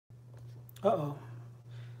Uh-oh.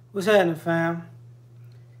 What's happening, fam?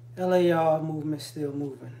 L.A.R. movement's still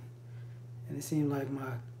moving. And it seems like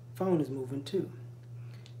my phone is moving too.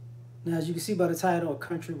 Now, as you can see by the title, A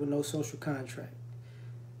Country with No Social Contract.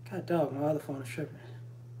 God dog, my other phone is tripping.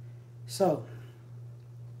 So,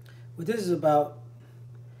 what this is about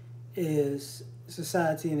is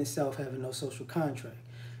society in itself having no social contract.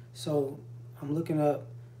 So, I'm looking up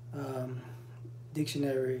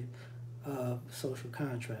dictionary of social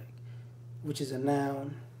contract, which is a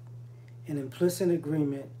noun, an implicit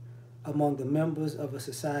agreement among the members of a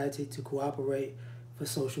society to cooperate for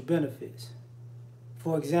social benefits.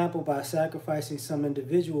 For example, by sacrificing some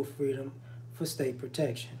individual freedom for state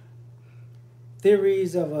protection.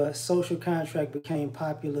 Theories of a social contract became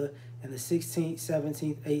popular in the 16th,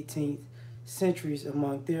 17th, 18th centuries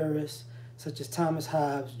among theorists such as Thomas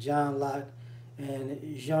Hobbes, John Locke,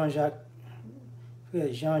 and Jean-Jacques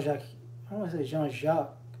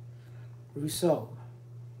Rousseau,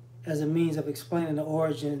 as a means of explaining the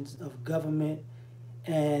origins of government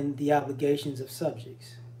and the obligations of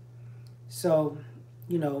subjects. So,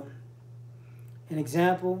 an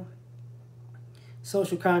example,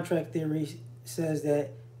 social contract theory says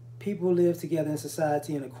that people live together in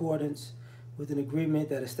society in accordance with an agreement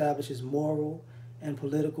that establishes moral and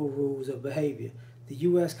political rules of behavior. The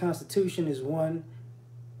U.S. Constitution is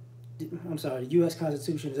the U.S.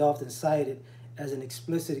 Constitution is often cited as an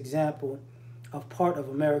explicit example of part of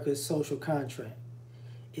America's social contract.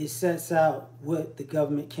 It sets out what the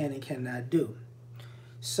government can and cannot do.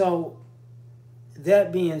 So,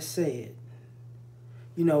 that being said,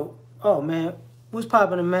 oh man, what's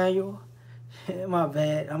popping, Emmanuel? My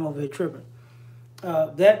bad, I'm over here tripping.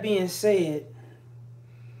 That being said,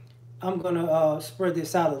 I'm going to spread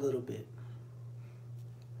this out a little bit.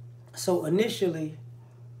 So initially,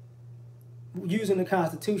 using the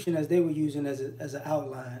Constitution as they were using as an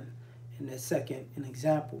outline in that second an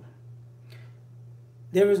example,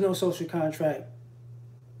 there is no social contract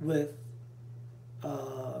with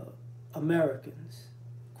Americans,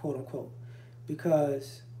 quote unquote,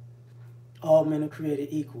 because all men are created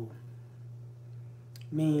equal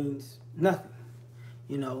means nothing,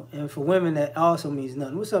 and for women that also means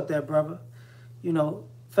nothing. What's up there, brother?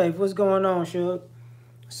 Faith, what's going on, Shug?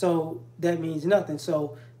 So that means nothing.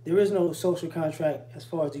 So there is no social contract as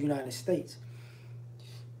far as the United States.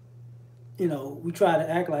 We try to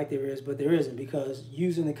act like there is, but there isn't, because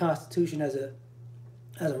using the Constitution as a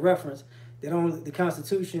reference, the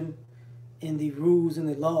Constitution and the rules and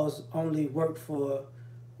the laws only work for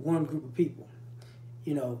one group of people.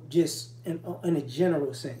 Just in a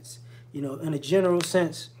general sense. In a general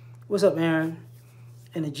sense, what's up, Aaron?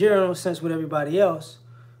 In a general sense, with everybody else,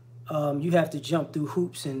 you have to jump through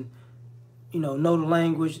hoops and know the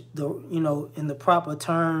language, in the proper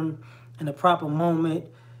term, in the proper moment,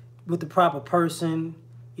 with the proper person.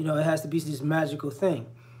 It has to be this magical thing.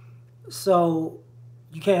 So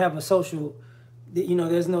you can't have a social,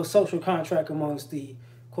 there's no social contract amongst the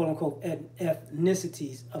quote unquote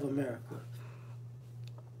ethnicities of America.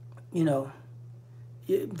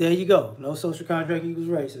 There you go. No social contract equals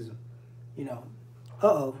racism.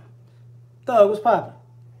 Uh-oh. Thug, what's popping?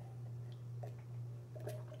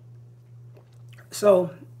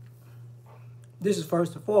 So, this is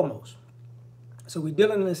first and foremost. So we're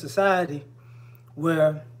dealing in a society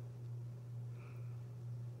where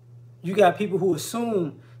you got people who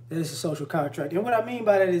assume that it's a social contract. And what I mean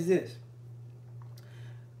by that is this.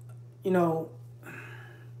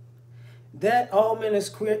 That all men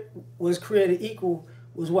was created equal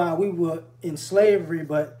was while we were in slavery,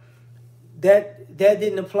 but that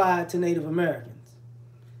didn't apply to Native Americans.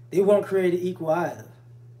 They weren't created equal either.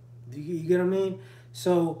 You get what I mean?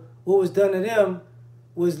 So what was done to them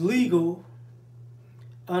was legal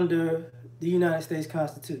under the United States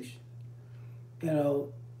Constitution.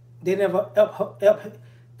 They never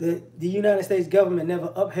the United States government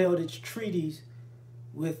never upheld its treaties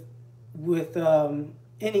with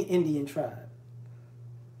any Indian tribe.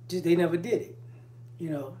 They never did it.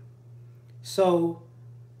 So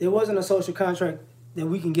there wasn't a social contract that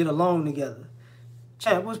we can get along together.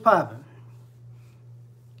 Chat, what's popping?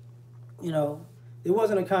 There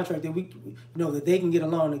wasn't a contract that that they can get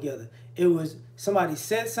along together. It was somebody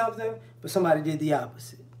said something, but somebody did the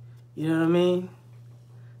opposite. You know what I mean?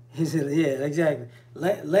 He said, yeah, exactly.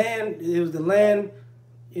 Land, it was the land,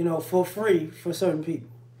 for free for certain people.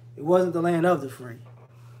 It wasn't the land of the free.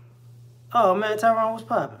 Oh, man, Tyrone was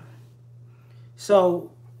popping.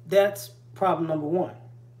 So that's problem number one.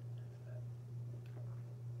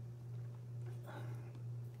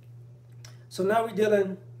 So now we're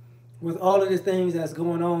dealing with all of the things that's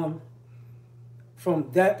going on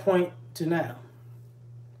from that point to now.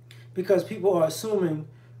 because people are assuming,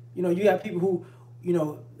 you know, you have people who, you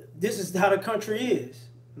know, this is how the country is.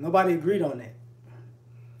 Nobody agreed on that.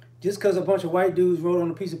 Just because a bunch of white dudes wrote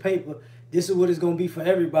on a piece of paper, this is what it's going to be for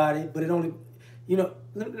everybody, but it only, you know,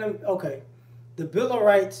 okay. The Bill of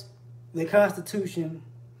Rights, the Constitution,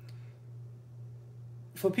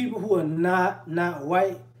 for people who are not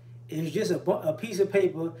white, is just a piece of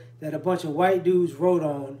paper that a bunch of white dudes wrote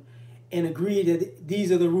on and agreed that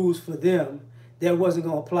these are the rules for them that wasn't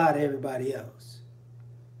going to apply to everybody else.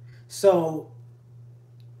 So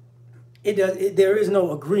there is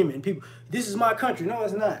no agreement. People, this is my country. No,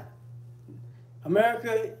 it's not.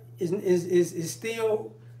 America is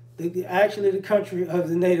still actually the country of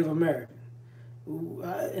the Native American.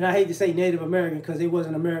 And I hate to say Native American because they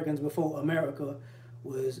wasn't Americans before America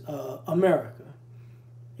was America.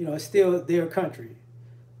 You know, it's still their country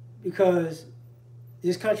because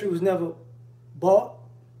this country was never bought.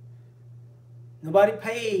 Nobody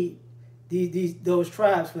paid those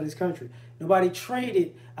tribes for this country. Nobody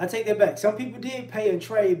traded. I take that back. Some people did pay and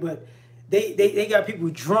trade, but they got people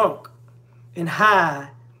drunk and high,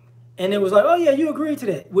 and it was like, oh yeah, you agreed to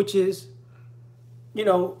that, which is, you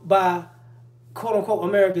know, by quote unquote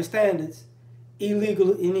American standards,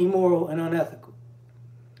 illegal and immoral and unethical.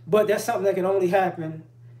 But that's something that can only happen.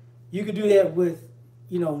 You could do that with,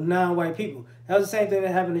 you know, non-white people. That was the same thing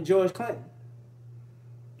that happened to George Clinton.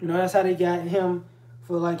 You know, that's how they got him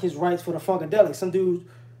for like his rights for the Funkadelic. Some dude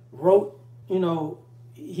wrote, you know,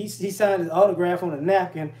 he signed his autograph on a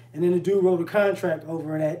napkin, and then the dude wrote a contract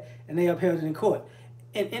over that, and they upheld it in court.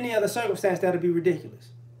 In any other circumstance, that would be ridiculous.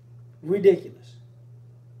 Ridiculous.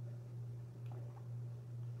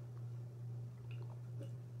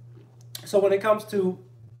 So when it comes to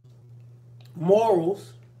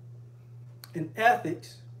morals and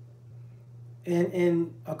ethics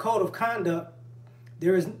and a code of conduct,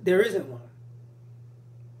 there isn't one.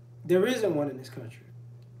 There isn't one in this country.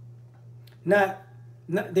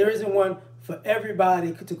 There isn't one for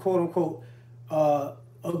everybody to quote unquote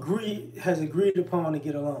has agreed upon to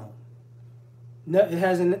get along. No, it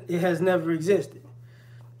has never existed.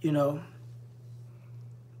 You know.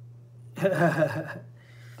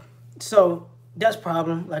 So that's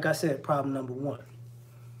problem, like I said, problem number one.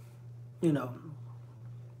 You know,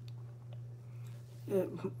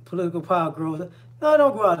 political power grows. No, it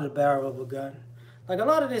don't grow out of the barrel of a gun. Like a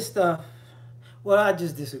lot of this stuff, well, I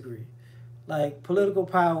just disagree. Like political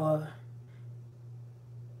power,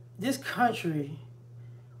 this country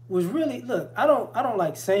was really, look, I don't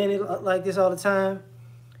like saying it like this all the time,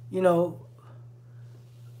 you know,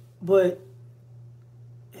 but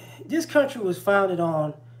this country was founded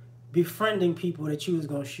on befriending people that you was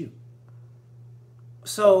going to shoot.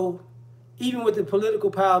 So even with the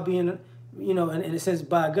political power being, you know, in a sense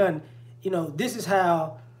by a gun, you know, this is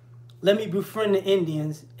how, let me befriend the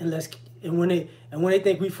Indians and when they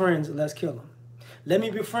think we friends, let's kill them. Let me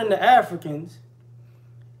befriend the Africans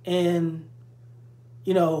and,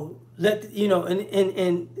 you know,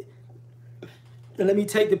 and let me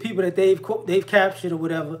take the people that they've captured or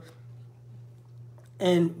whatever,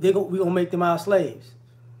 and we're gonna make them our slaves.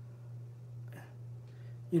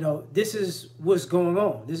 You know, this is what's going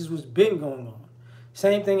on. This is what's been going on.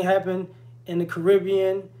 Same thing happened in the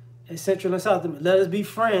Caribbean and Central and South. Let us be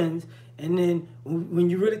friends, and then when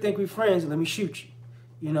you really think we're friends, let me shoot you.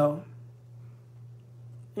 You know.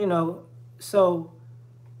 You know. So,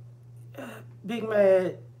 Big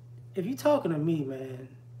Mad, if you're talking to me, man,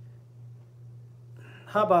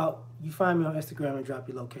 how about you find me on Instagram and drop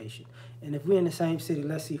your location? And if we're in the same city,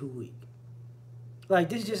 let's see who we. Like,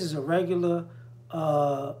 this just is a regular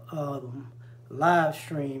live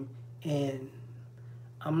stream, and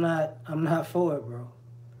I'm not for it, bro.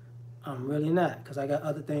 I'm really not, because I got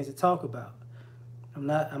other things to talk about. I'm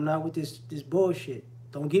not with this bullshit.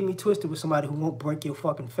 Don't get me twisted with somebody who won't break your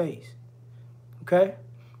fucking face. Okay?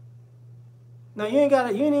 No, you ain't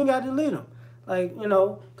even gotta delete them. Like, you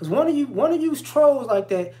know, because one of you's trolls like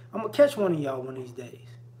that, I'm gonna catch one of y'all one of these days.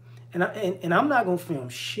 And I'm not gonna film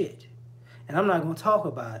shit. And I'm not gonna talk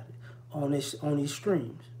about it on these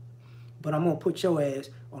streams. But I'm gonna put your ass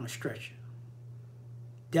on a stretcher.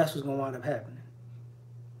 That's what's gonna wind up happening.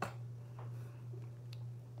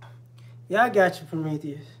 Yeah, I got you,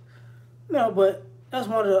 Prometheus. No, but that's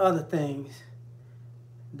one of the other things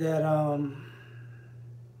that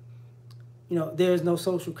you know, there's no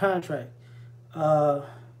social contract. The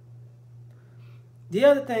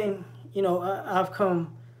other thing, you know, I've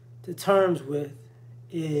come to terms with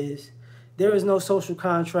is there is no social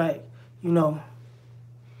contract, you know.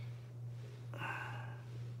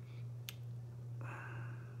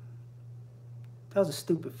 That was a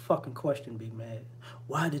stupid fucking question, Big Man.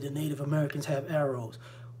 Why did the Native Americans have arrows?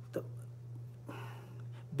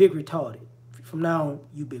 big retarded. From now on,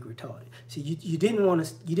 you big retarded. See, you didn't want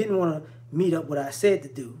to meet up what I said to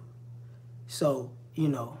do. So, you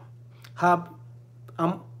know,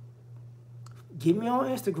 get me on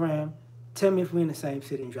Instagram, tell me if we're in the same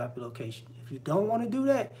city and drop your location. If you don't want to do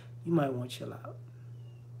that, you might want to chill out.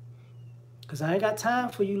 Because I ain't got time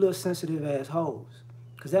for you little sensitive ass hoes.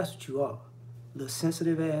 Because that's what you are. Little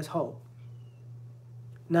sensitive ass hoe.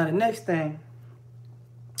 Now the next thing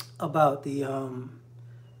about the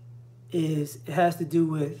is it has to do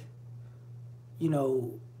with, you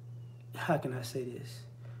know, how can I say this?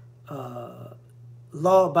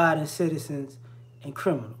 Law-abiding citizens and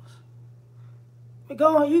criminals.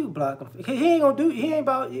 Go on, you can block him. He ain't gonna do. He ain't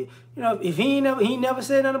about. You know, if he never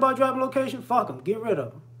said nothing about dropping location, fuck him. Get rid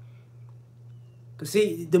of him. Cause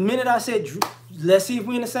see, the minute I said let's see if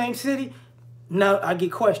we in the same city, now I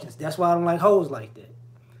get questions. That's why I don't like hoes like that.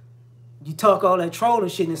 You talk all that trolling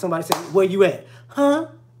shit, and then somebody says, "Where you at?" Huh?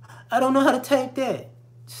 I don't know how to take that.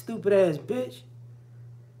 Stupid ass bitch.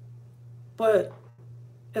 But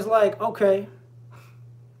it's like, okay.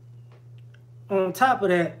 On top of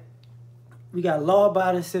that, we got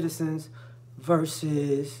law-abiding citizens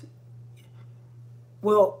versus,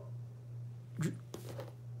 well,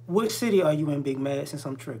 what city are you in, Big Mad, since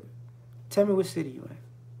I'm triggered? Tell me what city you in.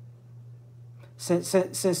 Since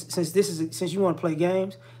you want to play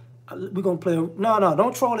games, we're gonna play. No,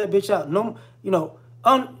 don't troll that bitch out. No,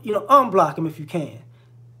 unblock him if you can.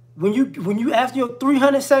 When you after your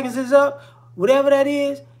 300 seconds is up, whatever that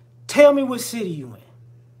is, tell me what city you in.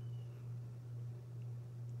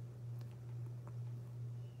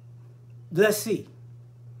 Let's see.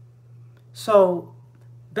 So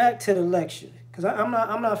back to the lecture, because I'm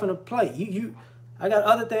not gonna play. I got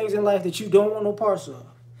other things in life that you don't want no parts of.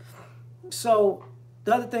 So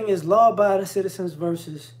the other thing is law-abiding citizens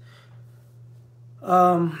versus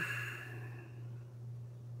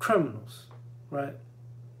criminals, right?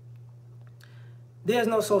 There's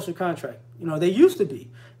no social contract. You know, there used to be.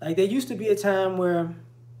 Like, there used to be a time where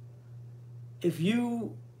if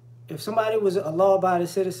somebody was a law-abiding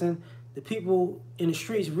citizen, the people in the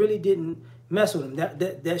streets really didn't mess with them.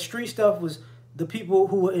 That street stuff was the people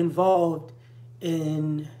who were involved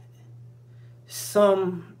in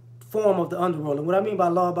some form of the underworld. And what I mean by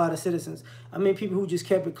law-abiding citizens, I mean people who just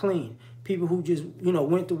kept it clean. People who just,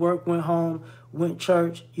 went to work, went home, went to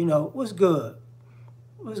church, what's good?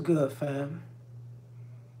 What's good, fam?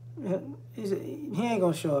 He ain't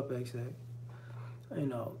gonna show up, exactly.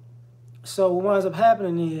 So what winds up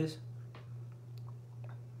happening is,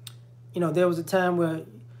 there was a time where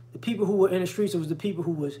the people who were in the streets, it was the people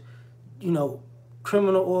who was,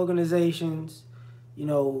 criminal organizations,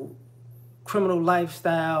 criminal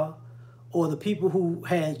lifestyle, or the people who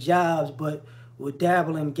had jobs but were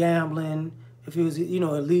dabbling in gambling, if it was,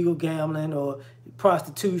 illegal gambling or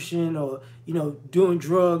prostitution or, doing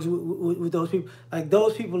drugs with those people. Like,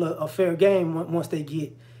 those people are fair game once they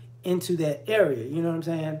get into that area, you know what I'm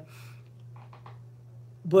saying?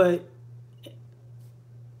 But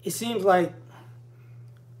it seems like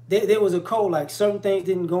there was a code, like certain things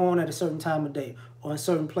didn't go on at a certain time of day or in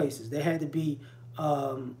certain places. There had to be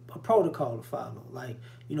a protocol to follow. Like,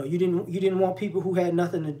 you didn't want people who had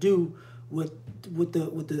nothing to do with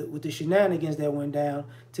the shenanigans that went down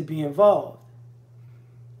to be involved.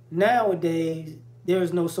 Nowadays, there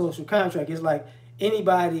is no social contract. It's like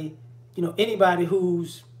anybody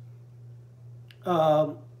who's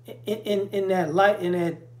in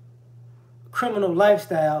that criminal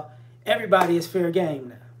lifestyle, everybody is fair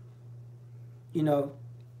game now.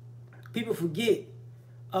 People forget,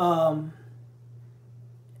 and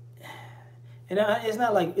it's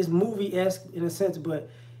not like it's movie-esque in a sense, but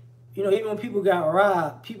even when people got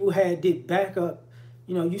robbed, people did backup,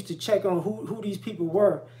 used to check on who these people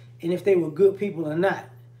were and if they were good people or not.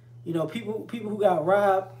 People who got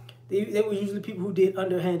robbed, they were usually people who did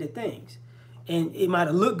underhanded things, and it might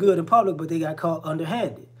have looked good in public, but they got caught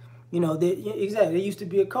underhanded. Exactly. There used to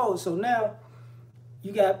be a code. So now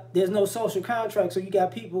there's no social contract. So you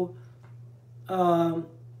got people who are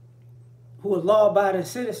law-abiding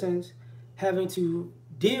citizens having to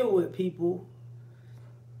deal with people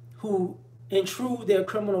who intrude their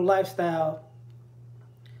criminal lifestyle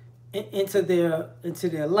into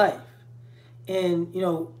their life. And,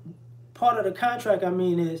 part of the contract,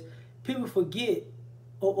 is people forget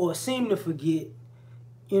or seem to forget,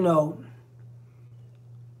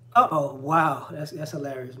 uh-oh, wow, that's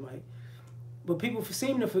hilarious, Mike. But people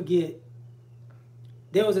seem to forget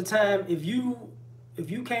there was a time if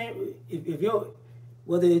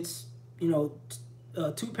whether it's,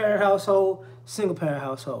 a two-parent household, single-parent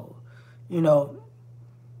household,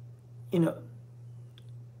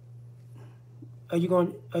 Are you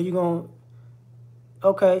going?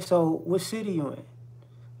 Okay, so what city you in?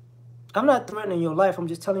 I'm not threatening your life. I'm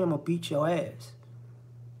just telling you I'm gonna beat your ass.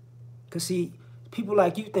 Cause see, people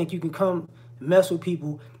like you think you can come mess with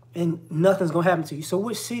people and nothing's gonna happen to you. So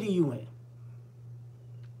what city you in?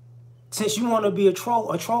 Since you want to be a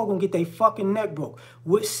troll gonna get their fucking neck broke.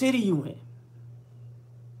 What city you in?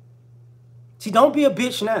 See, don't be a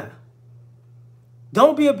bitch now.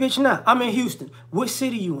 Don't be a bitch now. I'm in Houston. What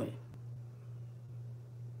city you in?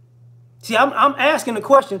 See, I'm asking the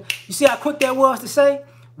question. You see how quick that was to say?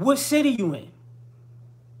 What city you in?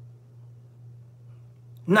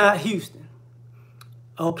 Not Houston.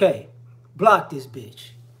 Okay. Block this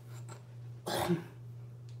bitch.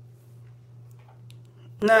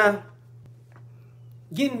 Now,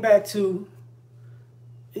 getting back to,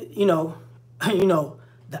 you know,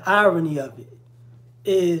 the irony of it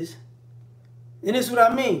is, and this is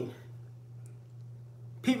what I mean.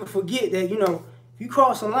 People forget that, if you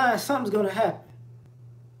cross a line, something's going to happen.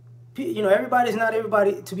 Everybody's not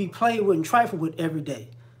everybody to be played with and trifled with every day,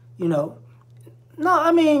 No,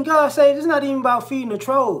 I mean, God says it's not even about feeding the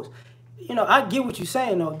trolls. I get what you're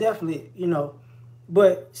saying, though, definitely,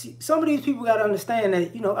 But see, some of these people got to understand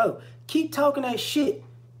that, oh, keep talking that shit.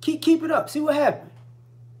 Keep it up. See what happens.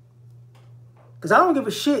 Because I don't give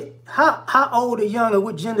a shit how old or young or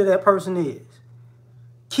what gender that person is.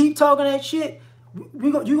 Keep talking that shit,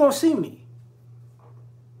 you're going to see me.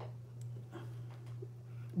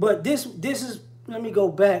 But this is, let me go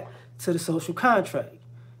back to the social contract.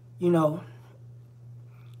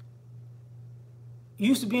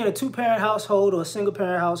 Used to be in a two-parent household or a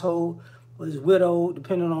single-parent household, was widowed,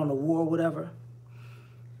 depending on the war or whatever.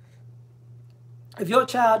 If your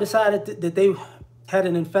child decided that they had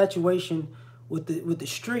an infatuation with the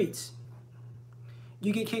streets,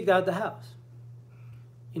 you get kicked out the house.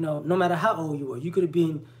 No matter how old you were. You could have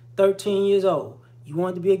been 13 years old. You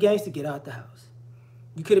wanted to be a gangster, get out the house.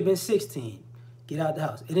 You could have been 16, get out the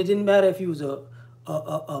house. And it didn't matter if you was a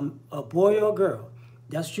boy or a girl.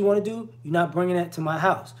 That's what you want to do? You're not bringing that to my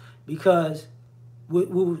house. Because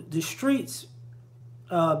with the streets,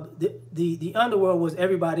 the underworld was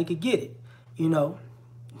everybody could get it.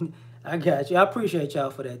 I got you. I appreciate y'all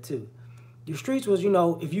for that too. The streets was,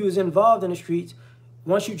 if you was involved in the streets,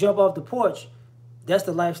 once you jump off the porch, that's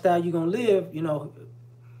the lifestyle you're going to live,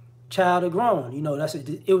 child or grown.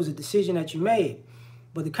 It was a decision that you made.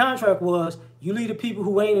 But the contract was, you leave the people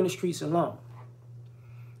who ain't in the streets alone.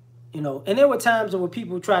 And there were times where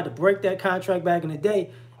people tried to break that contract back in the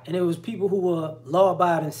day, and it was people who were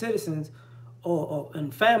law-abiding citizens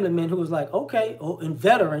and family men who was like, okay, and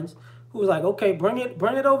veterans who was like, okay, bring it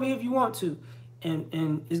over here if you want to,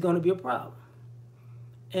 and it's going to be a problem.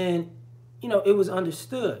 And, it was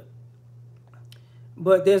understood.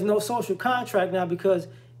 But there's no social contract now because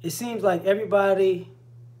it seems like everybody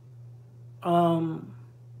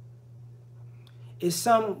is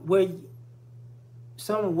some way,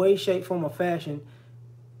 shape, form, or fashion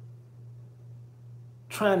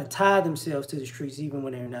trying to tie themselves to the streets even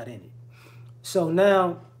when they're not in it. So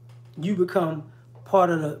now you become part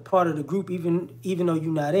of the group even though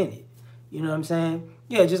you're not in it. You know what I'm saying?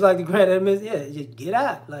 Yeah, just like the granddad admits, yeah, just get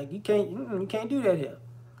out. Like you can't do that here.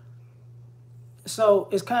 So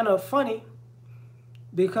it's kind of funny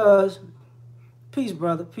because, peace,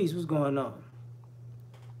 brother, peace, what's going on?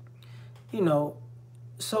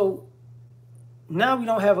 So now we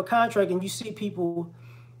don't have a contract, and you see people,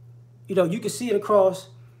 you can see it across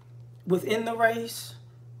within the race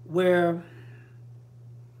where,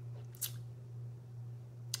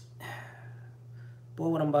 boy,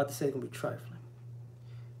 what I'm about to say is going to be trifling.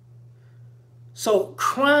 So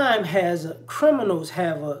criminals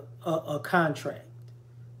have a contract,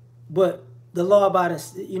 but the law-abiding,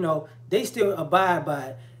 they still abide by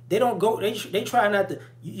it. They don't go, they try not to,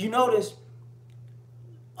 you notice,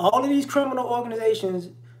 all of these criminal organizations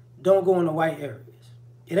don't go in the white areas.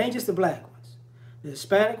 It ain't just the black ones. The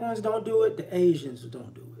Hispanic ones don't do it. The Asians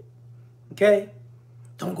don't do it. Okay?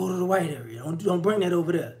 Don't go to the white area. Don't bring that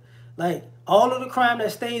over there. Like, all of the crime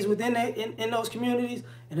that stays within in those communities,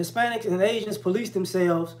 and Hispanics and Asians police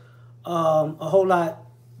themselves a whole lot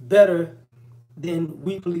better than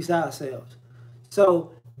we police ourselves.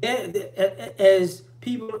 So, as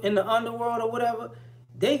people in the underworld or whatever,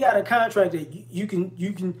 they got a contract that you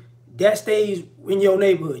can that stays in your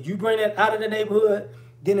neighborhood. You bring that out of the neighborhood,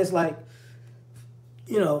 then it's like,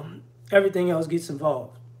 everything else gets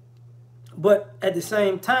involved. But at the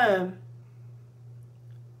same time,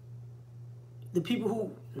 the people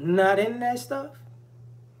who not in that stuff,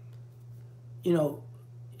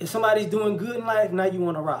 if somebody's doing good in life, now you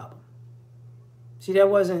want to rob them. See, that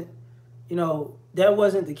wasn't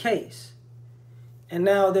the case. and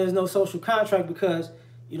now there's no social contract because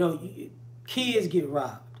kids get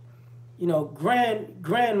robbed.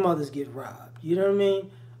 Grandmothers get robbed. You know what I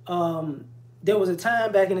mean? There was a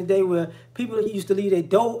time back in the day where people used to leave their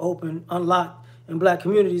door open, unlocked in black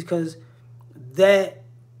communities because that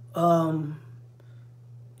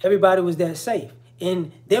everybody was that safe.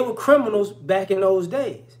 And there were criminals back in those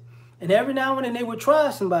days. And every now and then they would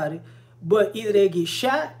try somebody, but either they get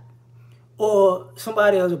shot or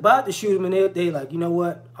somebody was about to shoot them and they like, you know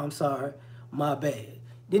what? I'm sorry, my bad.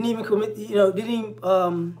 Didn't even commit, didn't even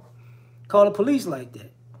call the police like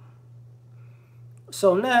that.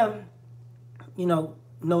 So now, no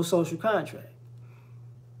social contract,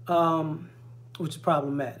 which is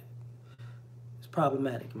problematic. It's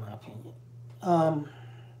problematic in my opinion.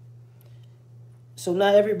 So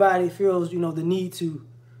now everybody feels, the need to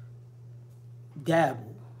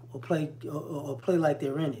dabble or play like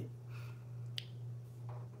they're in it.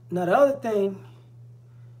 Now the other thing,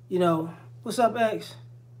 what's up, X?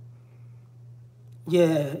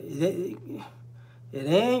 Yeah, they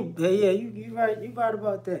ain't. Yeah, you right. You right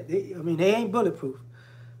about that. They ain't bulletproof.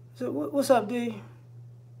 So what's up, D?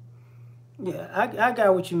 Yeah, I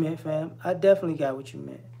got what you meant, fam. I definitely got what you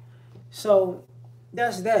meant. So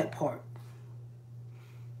that's that part.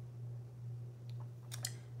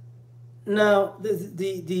 Now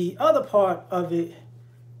the other part of it,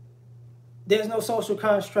 there's no social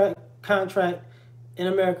contract in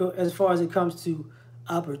America as far as it comes to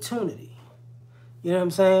opportunity. You know what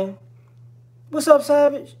I'm saying? What's up,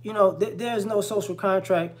 Savage? There's no social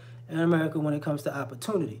contract in America when it comes to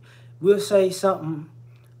opportunity. We'll say something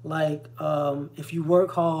like, if you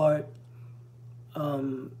work hard,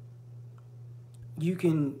 you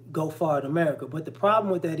can go far in America. But the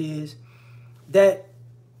problem with that is that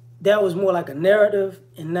was more like a narrative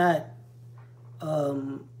and not a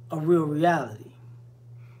real reality.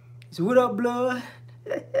 So what up, blood?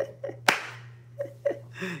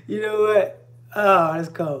 You know what? Oh, that's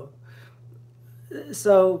cold.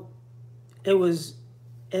 So it's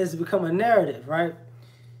become a narrative, right?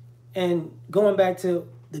 And going back to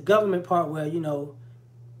the government part where,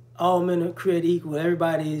 all men are created equal,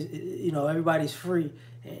 everybody's free.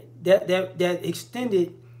 That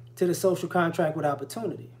extended to the social contract with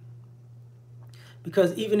opportunity.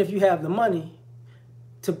 Because even if you have the money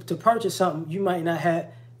to purchase something, you might not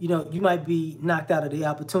have, you might be knocked out of the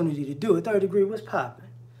opportunity to do it. Third degree, what's popping?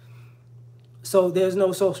 So there's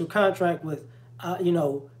no social contract with,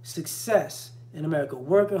 success in America.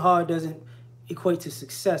 Working hard doesn't equate to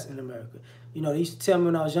success in America. They used to tell me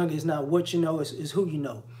when I was younger, it's not what you know, it's who you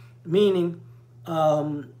know. Meaning,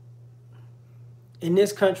 in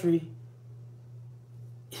this country,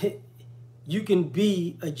 you can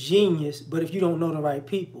be a genius, but if you don't know the right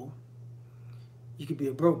people, you could be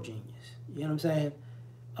a broke genius. You know what I'm saying?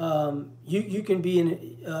 You can be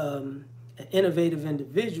an innovative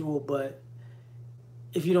individual, but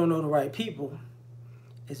if you don't know the right people,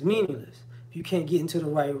 it's meaningless. If you can't get into the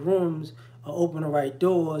right rooms or open the right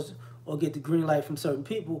doors or get the green light from certain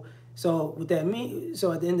people. So what that means,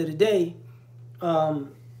 so at the end of the day,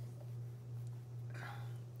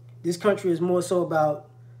 this country is more so about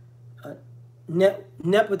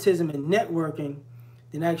nepotism and networking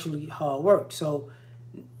than actually hard work. So,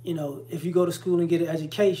 if you go to school and get an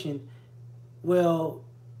education, well,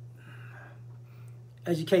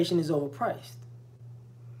 education is overpriced.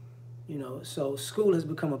 So school has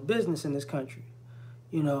become a business in this country.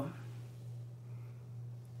 Man,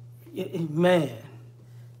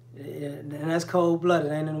 and that's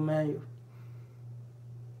cold-blooded, ain't it, Emmanuel?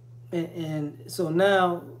 And so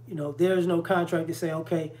now, there's no contract to say,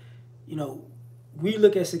 okay, we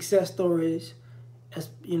look at success stories as,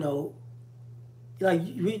 like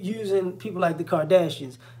using people like the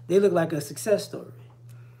Kardashians. They look like a success story.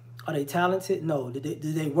 Are they talented? No. Did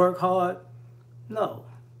they work hard? No.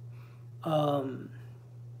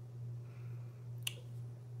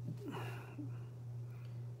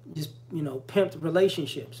 Just pimped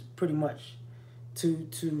relationships pretty much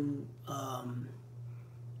to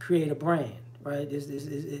create a brand, right? There's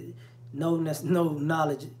no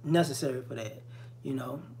knowledge necessary for that,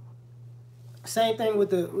 Same thing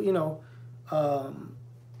with the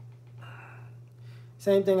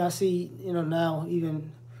same thing I see now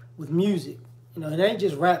even with music. It ain't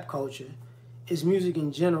just rap culture. It's music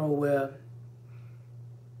in general where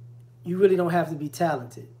you really don't have to be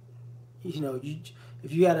talented. If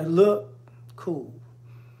you got a look, cool.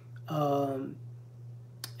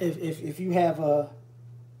 If you have a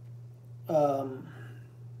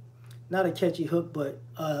not a catchy hook, but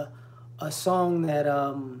a song that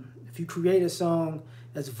if you create a song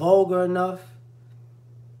that's vulgar enough,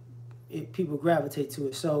 people gravitate to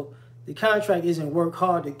it. So the contract isn't work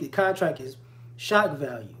hard. The contract is shock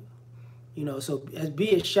value. You know, so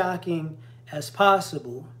be as shocking as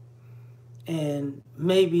possible, and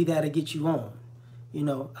maybe that'll get you on. You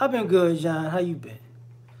know, I've been good, John. How you been?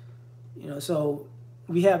 You know, so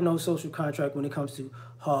we have no social contract when it comes to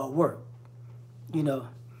hard work. You know,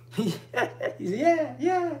 yeah,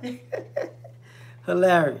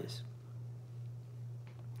 hilarious.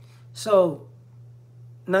 So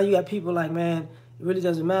now you got people like, man, it really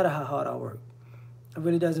doesn't matter how hard I work. It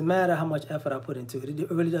really doesn't matter how much effort I put into it.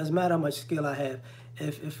 It really doesn't matter how much skill I have.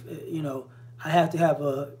 If you know, I have to have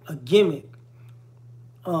a gimmick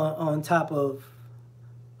on top of,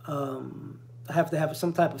 I have to have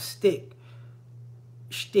some type of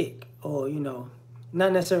shtick, or, you know,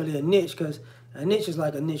 not necessarily a niche, because a niche is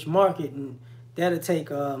like a niche market, and that'll take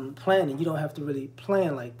planning. You don't have to really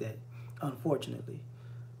plan like that, unfortunately.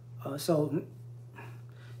 So,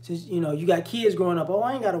 since, you know, you got kids growing up, oh,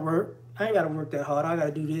 I ain't got to work. I ain't got to work that hard. I got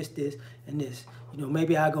to do this, and this. You know,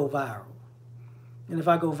 maybe I go viral. And if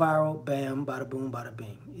I go viral, bam, bada boom, bada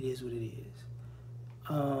bing. It is what it is.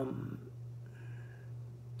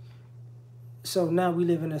 So now we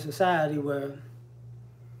live in a society where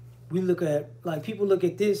we look at, like, people look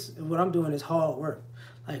at this, and what I'm doing is hard work.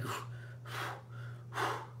 Like,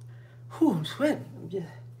 I'm sweating.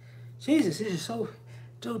 Jesus, this is so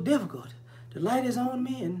difficult. The light is on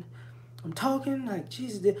me, and I'm talking, like,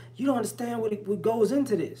 Jesus, you don't understand what goes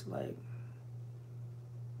into this. Like,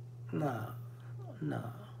 nah.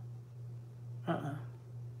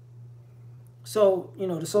 So, you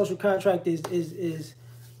know, the social contract is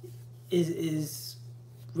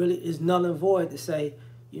really null and void to say,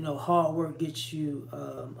 you know, hard work gets you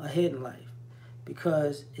ahead in life,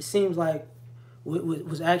 because it seems like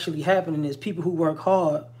what's actually happening is people who work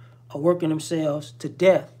hard are working themselves to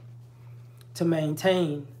death to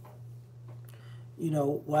maintain, you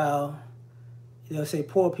know, while they'll say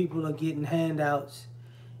poor people are getting handouts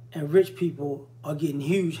and rich people are getting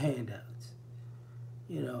huge handouts,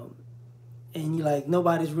 you know, and you're like,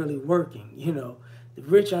 nobody's really working, you know. The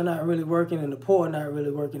rich are not really working and the poor are not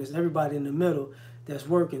really working. It's everybody in the middle that's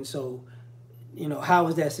working. So, you know, how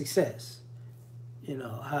is that success? You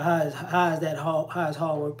know, how is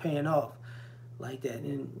hard work paying off like that?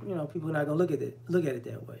 And, you know, people are not gonna look at it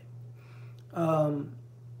that way.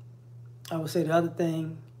 I would say the other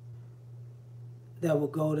thing that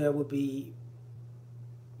would go there would be,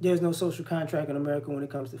 there's no social contract in America when it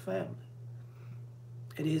comes to family.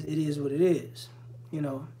 It is what it is. You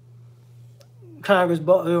know, Congress,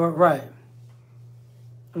 right?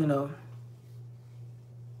 You know.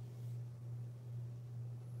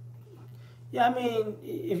 Yeah, I mean,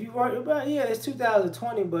 if you work, but yeah, it's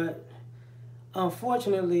 2020, but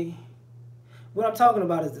unfortunately, what I'm talking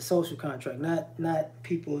about is the social contract, not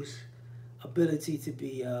people's ability to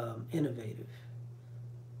be innovative.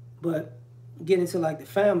 But get into like the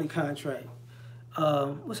family contract.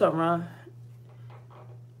 What's up, Ron?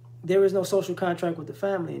 There is no social contract with the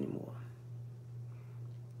family anymore.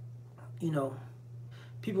 You know,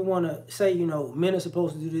 people want to say, you know, men are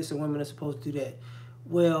supposed to do this and women are supposed to do that.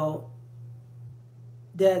 Well,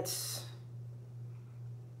 that's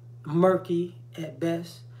murky at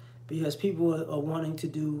best, because people are wanting to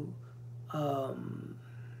do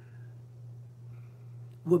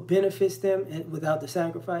what benefits them and without the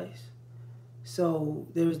sacrifice. So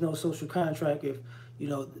there is no social contract if, you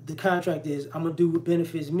know, the contract is, I'm going to do what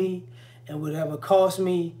benefits me, and whatever costs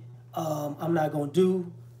me, I'm not going to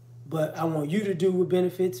do, but I want you to do what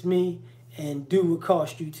benefits me and do what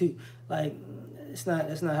costs you too. Like, that's not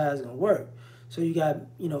how it's going to work. So you got,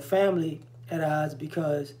 you know, family at odds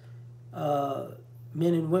because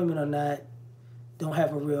men and women don't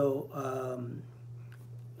have a real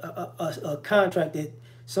a contract that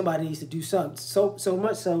somebody needs to do something. So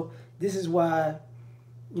much so, this is why,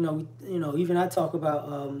 you know, even I talk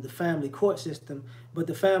about the family court system, but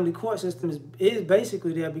the family court system is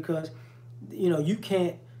basically there because, you know, you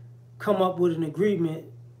can't come up with an agreement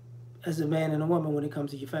as a man and a woman when it comes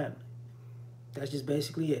to your family. That's just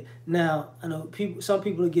basically it. Now, I know some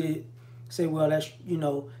people say, well, that's, you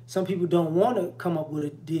know, some people don't want to come up with a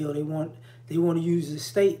deal. They want to use the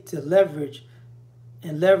state to leverage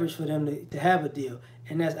for them to have a deal.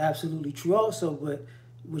 And that's absolutely true also, but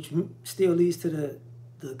which still leads to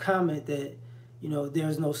the comment that, you know,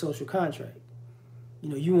 there's no social contract. You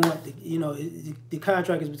know, you want the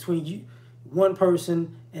contract is between you, one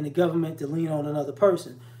person, and the government to lean on another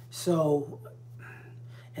person. So,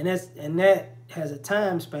 and that has a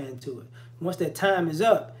time span to it. Once that time is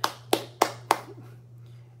up,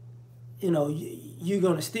 you know, you're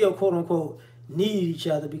gonna still, quote unquote, need each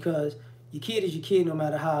other, because your kid is your kid no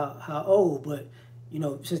matter how old. But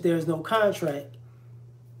since there is no contract,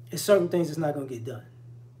 it's certain things that's not going to get done.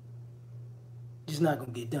 Just not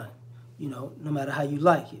going to get done, no matter how you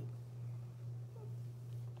like it.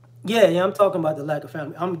 Yeah, I'm talking about the lack of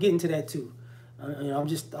family. I'm getting to that too.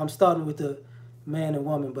 I'm starting with the man and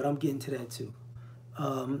woman, but I'm getting to that too.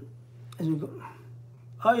 As we go,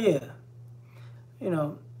 oh yeah,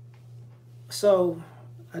 so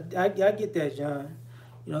I get that, John.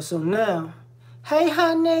 So now, hey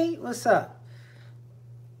honey, what's up?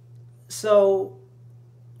 So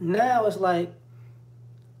now it's like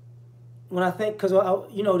when I think, because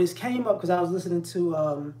this came up because I was listening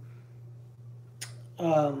to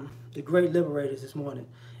the Great Liberators this morning,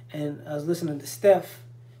 and I was listening to Steph.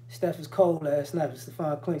 Steph is cold last night.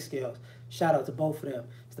 Stefan Clinkscales. Shout out to both of them.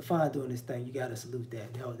 Stefan doing his thing. You gotta salute that.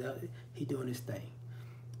 He doing his thing.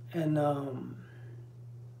 And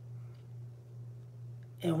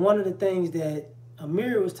one of the things that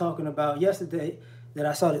Amir was talking about yesterday that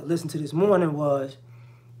I started listening to this morning was,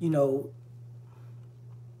 men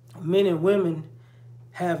and women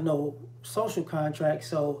have no social contract,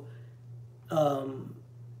 so men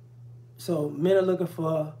are looking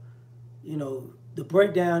for, the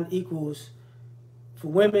breakdown equals, for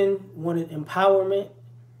women wanted empowerment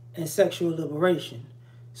and sexual liberation.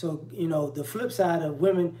 So, the flip side of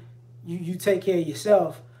women, you take care of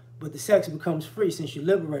yourself, but the sex becomes free since you're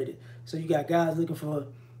liberated. So you got guys looking for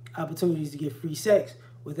opportunities to get free sex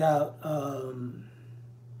without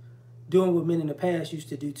doing what men in the past used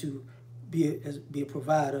to do to be a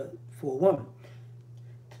provider for a woman.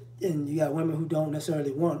 And you got women who don't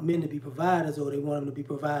necessarily want men to be providers, or they want them to be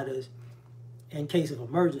providers in case of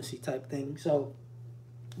emergency type thing. So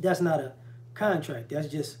that's not a contract. That's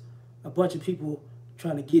just a bunch of people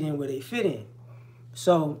trying to get in where they fit in.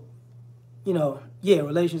 So,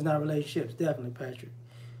 relations, not relationships, definitely, Patrick.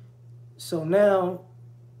 So now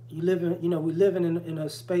we're living in a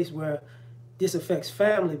space where this affects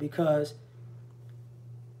family, because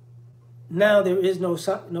now there is no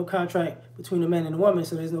contract between the man and the woman,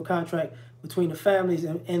 so there's no contract between the families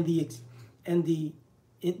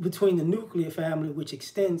between the nuclear family, which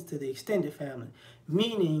extends to the extended family.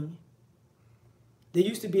 Meaning, there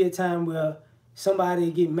used to be a time where somebody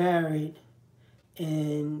would get married,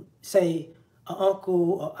 and say an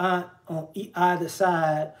uncle or aunt on either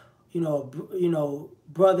side,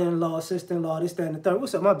 brother-in-law, sister-in-law, this, that, and the third.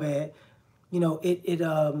 What's up? My bad.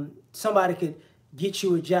 Somebody could get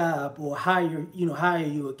you a job, or hire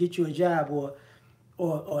you, or get you a job,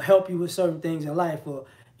 or help you with certain things in life, or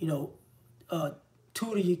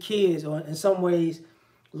tutor your kids, or in some ways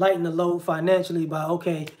lighten the load financially by,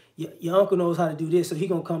 okay, your uncle knows how to do this, so he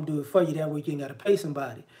gonna come do it for you. That way you ain't gotta pay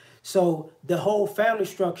somebody. So the whole family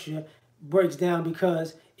structure breaks down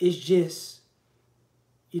because it's just,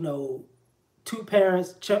 two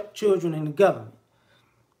parents, children, and the government.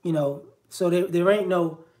 So there ain't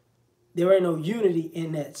no unity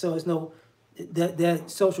in that. So it's that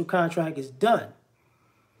social contract is done.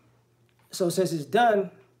 So since it's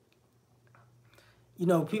done,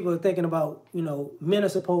 people are thinking about, men are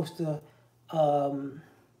supposed to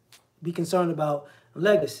be concerned about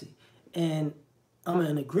legacy. And I'm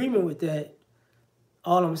in agreement with that.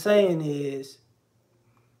 All I'm saying is,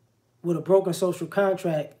 with a broken social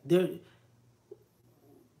contract, they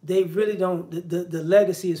really don't, the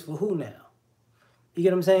legacy is for who now? You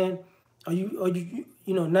get what I'm saying? Now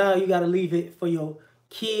you got to leave it for your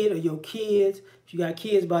kid or your kids. If you got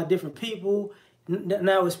kids by different people,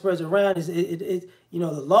 now it spreads around. The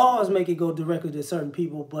laws make it go directly to certain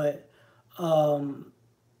people, but what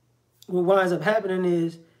winds up happening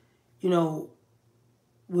is,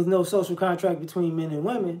 with no social contract between men and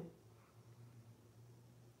women,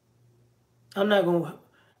 I'm not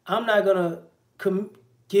gonna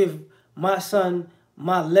give my son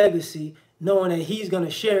my legacy, knowing that he's gonna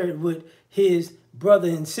share it with his brother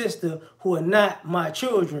and sister who are not my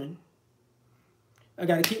children. I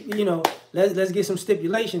gotta keep, let's get some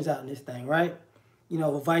stipulations out in this thing, right?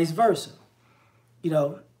 Vice versa. Is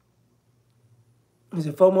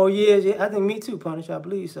it 4 more years? Yeah, I think me too, Punish. I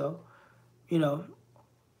believe so.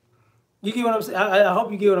 You get what I'm saying? I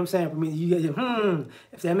hope you get what I'm saying. For me, you get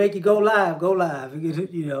if that make you go live, go live.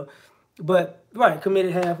 But right,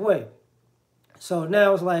 committed halfway. So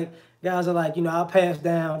now it's like guys are like, I'll pass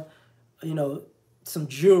down, some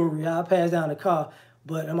jewelry. I'll pass down a car,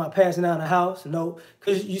 but am I passing down a house? No,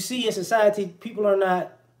 because you see in society, people are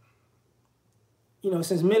not.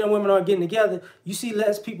 Since men and women aren't getting together, you see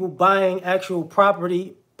less people buying actual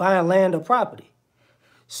property, buying land or property.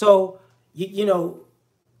 So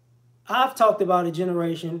I've talked about the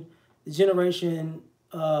generation, the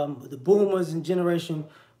boomers and generation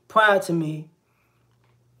prior to me,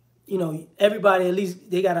 you know, everybody at least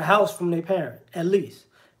they got a house from their parent, at least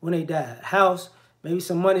when they die. House, maybe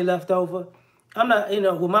some money left over. I'm not, you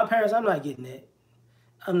know, with my parents, I'm not getting that.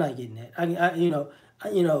 I'm not getting that.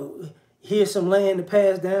 You know, here's some land to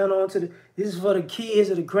pass down on to the. This is for the kids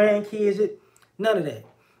or the grandkids. None of that,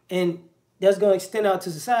 and that's going to extend out to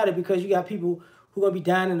society because you got people who are going to be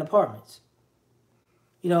dying in apartments.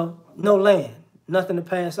 You know, no land, nothing to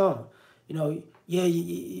pass on. You know, yeah,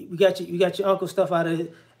 you got your uncle stuff out of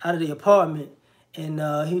the apartment, and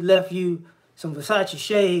he left you some Versace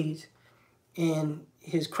shades and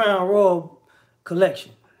his Crown Royal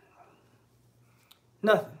collection.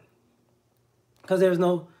 Nothing, because there's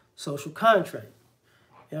no social contract.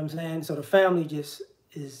 You know what I'm saying? So the family just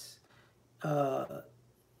is.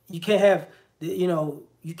 You can't have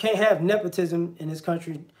you can't have nepotism in this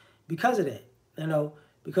country because of that. You know,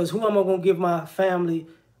 because who am I going to give my family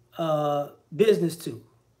business to?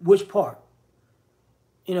 Which part?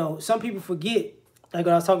 You know, some people forget, like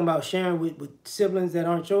when I was talking about sharing with siblings that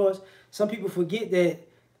aren't yours, some people forget that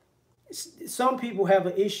some people have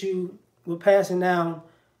an issue with passing down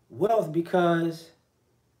wealth because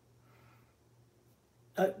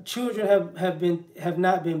children have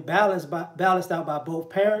not been balanced out by both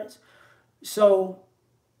parents. So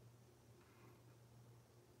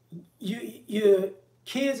your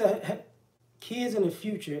kids kids in the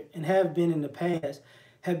future and have been in the past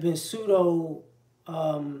have been pseudo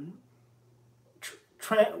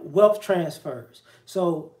wealth transfers.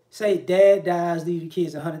 So say dad dies, leave the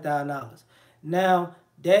kids $100,000. Now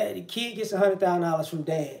the kid gets $100,000 from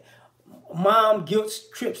dad. Mom guilt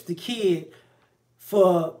trips the kid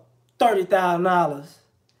for $30,000,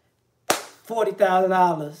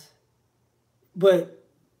 $40,000, but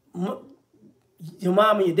your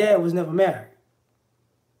mom and your dad was never married.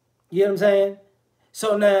 You know what I'm saying?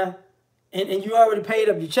 So now, and you already paid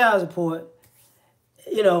up your child support,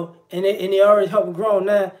 you know, and they already helping grow.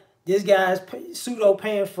 Now this guy's pseudo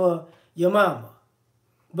paying for your mama,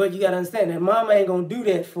 but you gotta understand that mama ain't gonna do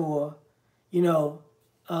that for, you know,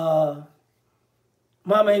 mama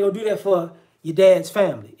ain't gonna do that for your dad's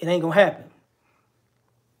family. It ain't gonna happen.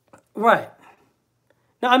 Right.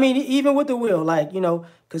 Now, I mean, even with the will, like, you know,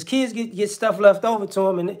 because kids get stuff left over to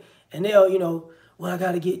them, and they'll, you know, well, I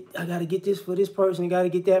gotta get this for this person, I gotta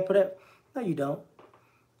get that for that. No, you don't.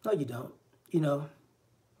 No, you don't. You know.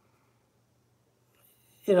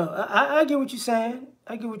 I get what you're saying.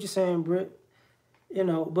 I get what you're saying, Britt. You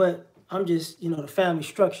know, but I'm just, you know, the family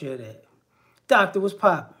structure of that. Doctor was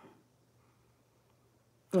popping.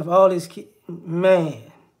 Of all this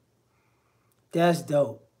man, that's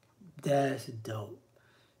dope. That's dope.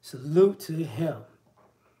 Salute to him.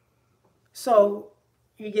 So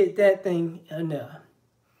you get that thing in there.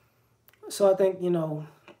 So I think, you know,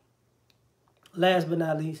 last but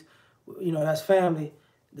not least, you know, that's family.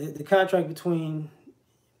 The contract between,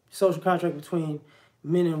 social contract between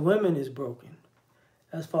men and women is broken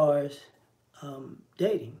as far as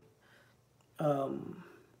dating.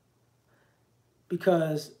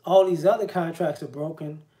 Because all these other contracts are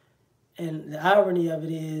broken, and the irony of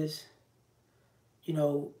it is, you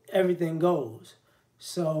know, everything goes.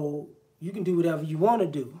 So you can do whatever you want to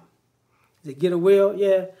do. To get a will,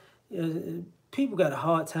 yeah, people got a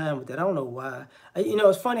hard time with that. I don't know why. You know,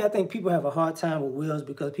 it's funny. I think people have a hard time with wills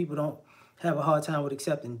because people don't have a hard time with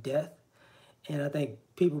accepting death. And I think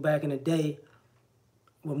people back in the day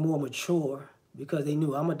were more mature because they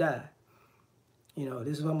knew I'm going to die. You know,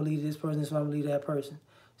 this is what I'm going to leave to this person, this is what I'm going to leave to that person.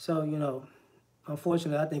 So, you know,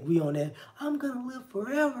 unfortunately, I think we on that, I'm going to live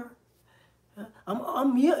forever.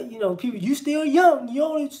 I'm young, you know, people, you still young. You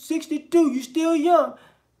only 62, you still young.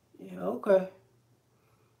 Yeah, okay.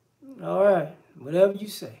 All right, whatever you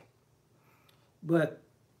say. But,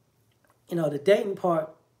 you know, the dating part,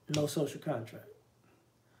 no social contract.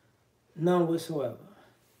 None whatsoever.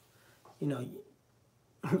 You know,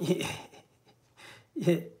 I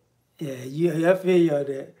feel you on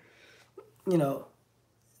that. You know,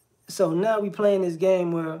 so now we playing this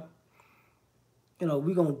game where, you know,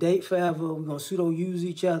 we're going to date forever. We're going to pseudo-use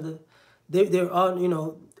each other. They're all, you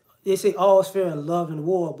know, they say all's fair in love and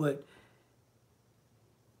war, but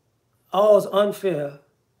all's unfair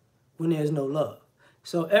when there's no love.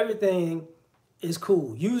 So everything is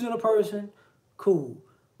cool. Using a person, cool.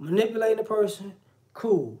 Manipulating a person,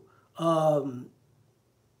 cool. How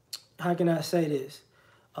can I say this?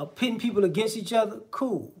 Pitting people against each other,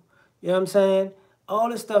 cool. You know what I'm saying? All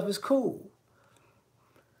this stuff is cool.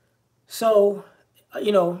 So,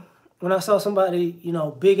 you know, when I saw somebody, you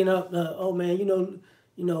know, bigging up, oh man, I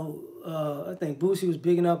think Boosie was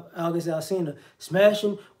bigging up August Alsina,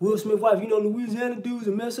 smashing Will Smith's wife. You know, Louisiana dudes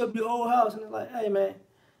and mess up your whole house. And it's like, hey man,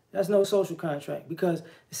 That's no social contract, because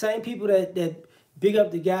the same people that big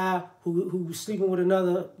up the guy who's sleeping with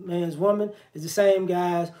another man's woman is the same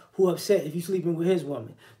guys who upset if you sleeping with his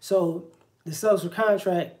woman. So the social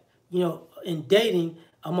contract, in dating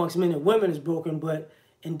amongst men and women is broken, but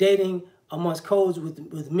in dating amongst codes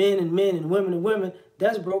with men and women and women,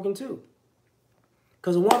 that's broken too.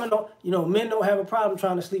 Because a woman men don't have a problem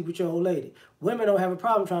trying to sleep with your old lady. Women don't have a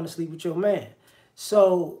problem trying to sleep with your man.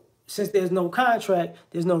 So since there's no contract,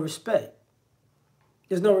 there's no respect.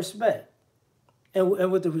 There's no respect.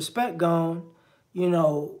 And with the respect gone,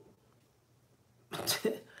 what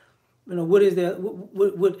is there?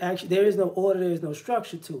 What actually, there is no order, there is no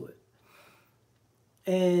structure to it.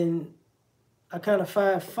 And I kind of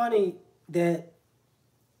find funny that,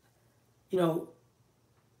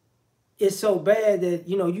 it's so bad that,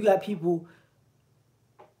 you got people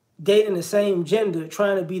dating the same gender,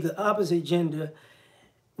 trying to be the opposite gender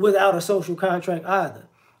without a social contract either.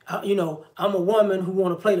 I'm a woman who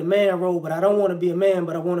want to play the man role, but I don't want to be a man,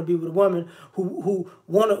 but I want to be with a woman who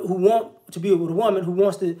want to be with a woman who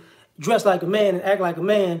wants to dress like a man and act like a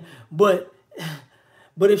man, but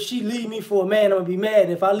if she leave me for a man, I'm going to be mad.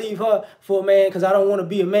 And if I leave her for a man because I don't want to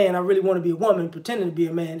be a man, I really want to be a woman, pretending to be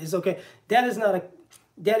a man, it's okay. That is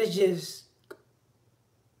just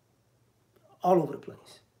all over the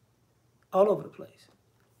place. All over the place.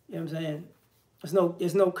 You know what I'm saying?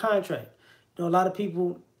 There's no contract. A lot of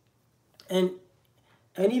people, and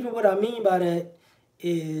even what I mean by that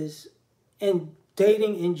is in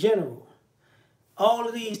dating in general, all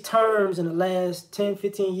of these terms in the last 10,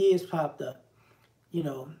 15 years popped up.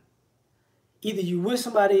 Either you with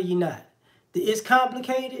somebody or you're not. It's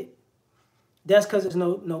complicated. That's because there's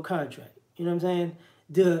no contract. You know what I'm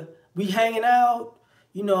saying? We hanging out.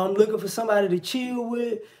 I'm looking for somebody to chill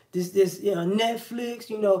with. This Netflix.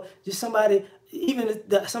 Just somebody, even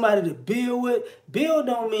somebody to build with. Build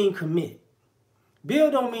don't mean commit.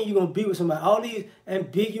 Build don't mean you're gonna be with somebody. All these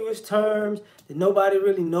ambiguous terms that nobody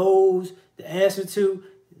really knows the answer to.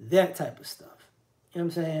 That type of stuff. You know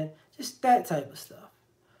what I'm saying? Just that type of stuff.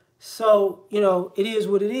 So, it is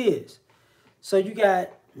what it is. So you got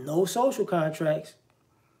no social contracts,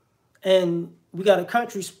 and we got a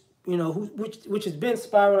country, which has been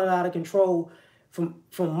spiraling out of control from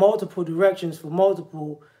multiple directions for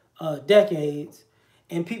multiple decades,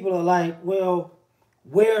 and people are like, well,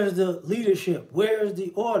 where's the leadership? Where's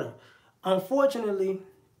the order? Unfortunately,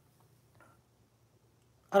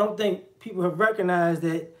 I don't think people have recognized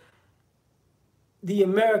that the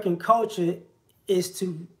American culture is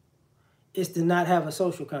to not have a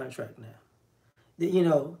social contract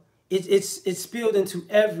now. It's spilled into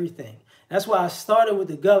everything. That's why I started with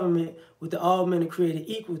the government, with the all men are created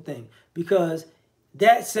equal thing, because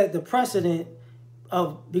that set the precedent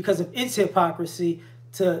because of its hypocrisy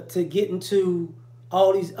to get into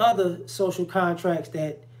all these other social contracts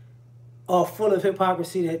that are full of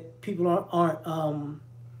hypocrisy that people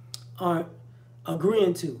aren't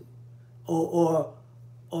agreeing to, or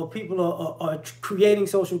people are creating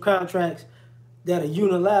social contracts that are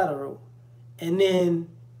unilateral, and then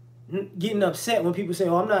getting upset when people say,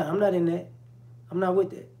 "Oh, I'm not in that. I'm not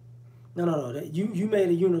with that." No. That you made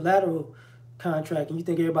a unilateral contract, and you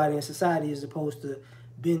think everybody in society is supposed to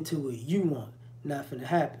bend to what you want. Not finna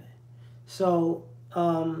happen. So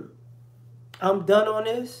I'm done on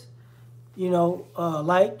this.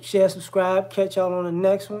 Like, share, subscribe. Catch y'all on the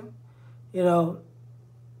next one.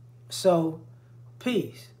 So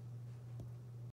peace.